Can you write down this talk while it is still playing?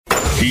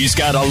He's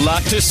got a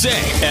lot to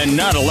say and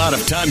not a lot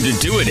of time to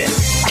do it in.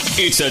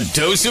 It's a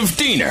dose of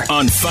Diener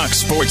on Fox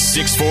Sports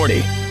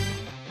 640.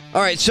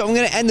 All right, so I'm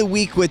going to end the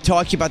week with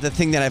talking about the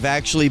thing that I've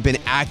actually been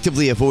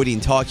actively avoiding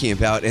talking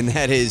about, and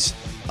that is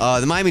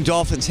the Miami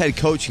Dolphins head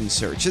coaching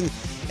search. And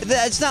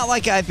it's not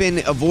like I've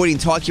been avoiding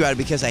talking about it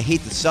because I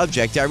hate the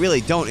subject. I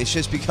really don't. It's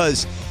just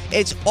because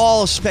it's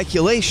all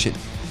speculation.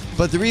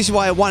 But the reason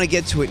why I want to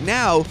get to it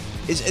now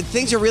is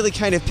things are really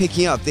kind of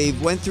picking up. They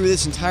went through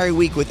this entire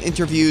week with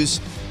interviews,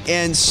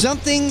 and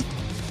something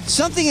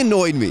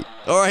annoyed me,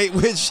 all right,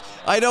 which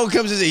I know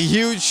comes as a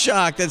huge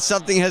shock that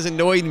something has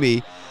annoyed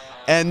me,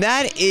 and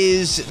that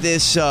is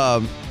this,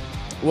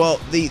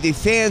 the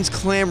fans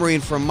clamoring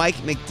for Mike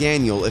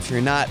McDaniel. If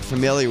you're not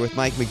familiar with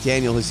Mike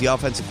McDaniel, he's the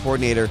offensive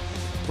coordinator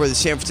for the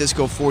San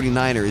Francisco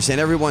 49ers, and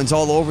everyone's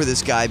all over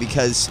this guy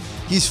because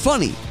he's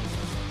funny.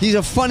 He's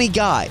a funny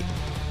guy,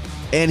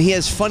 and he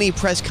has funny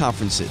press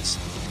conferences.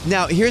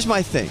 Now, here's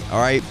my thing,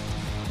 all right?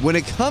 When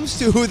it comes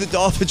to who the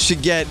Dolphins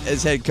should get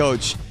as head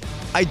coach,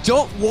 I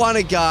don't want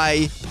a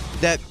guy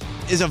that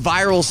is a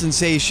viral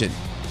sensation.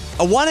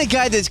 I want a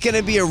guy that's going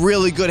to be a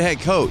really good head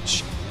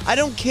coach. I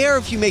don't care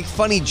if you make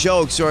funny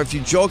jokes or if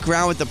you joke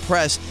around with the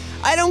press.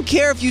 I don't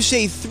care if you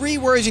say 3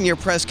 words in your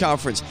press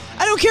conference.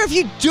 I don't care if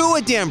you do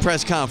a damn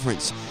press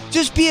conference.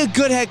 Just be a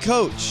good head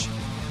coach.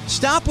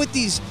 Stop with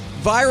these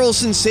viral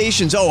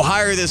sensations. Oh,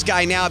 hire this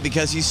guy now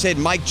because he said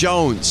Mike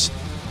Jones.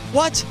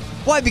 What?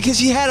 Why? Because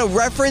he had a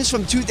reference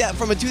from a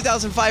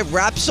 2005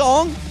 rap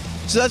song?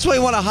 So that's why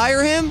you want to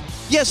hire him?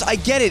 Yes, I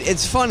get it.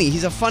 It's funny.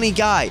 He's a funny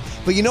guy.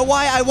 But you know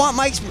why I want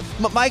Mike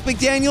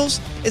McDaniels?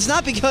 It's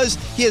not because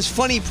he has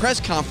funny press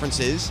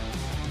conferences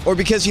or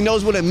because he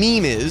knows what a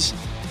meme is.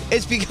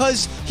 It's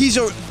because he's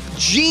a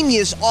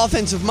genius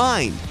offensive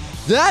mind.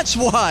 That's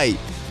why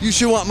you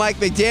should want Mike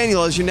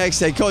McDaniel as your next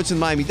head coach in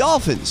the Miami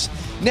Dolphins.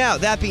 Now,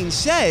 that being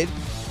said,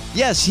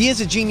 yes, he is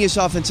a genius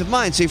offensive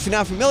mind. So if you're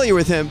not familiar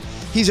with him,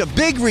 he's a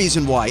big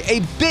reason why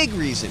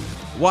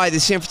the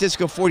San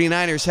Francisco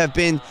 49ers have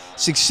been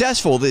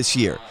successful this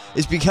year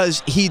is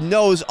because he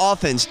knows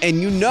offense.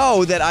 And you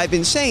know that I've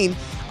been saying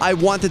I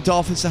want the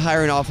Dolphins to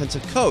hire an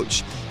offensive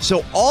coach.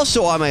 So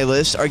also on my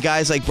list are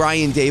guys like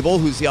Brian Daboll,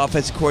 who's the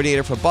offensive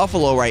coordinator for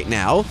Buffalo right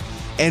now,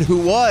 and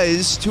who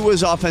was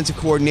Tua's offensive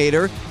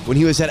coordinator when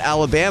he was at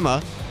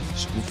Alabama,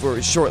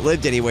 for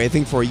short-lived anyway, I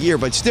think for a year,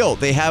 but still,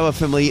 they have a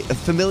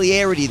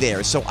familiarity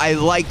there. So I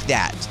like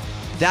that.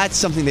 That's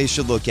something they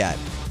should look at.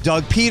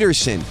 Doug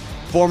Peterson,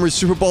 former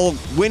Super Bowl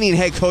winning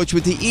head coach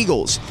with the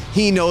Eagles.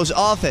 He knows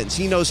offense.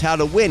 He knows how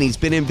to win. He's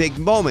been in big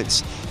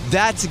moments.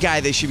 That's a guy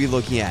they should be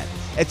looking at.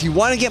 If you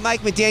want to get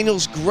Mike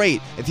McDaniels,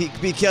 great.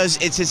 Because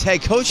it's his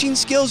head coaching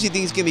skills, you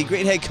think he's going to be a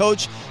great head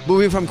coach,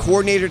 moving from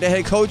coordinator to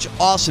head coach,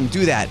 awesome,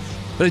 do that.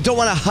 But I don't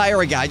want to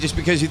hire a guy just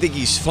because you think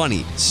he's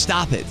funny.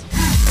 Stop it.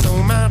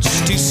 So much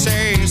to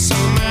say, so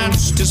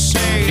much to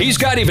say. He's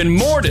got even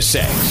more to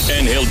say,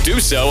 and he'll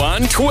do so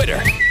on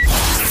Twitter.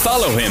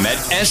 Follow him at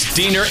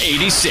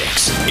SDiener86.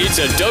 It's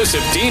a dose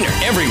of Diener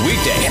every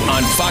weekday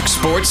on Fox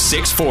Sports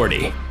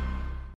 640.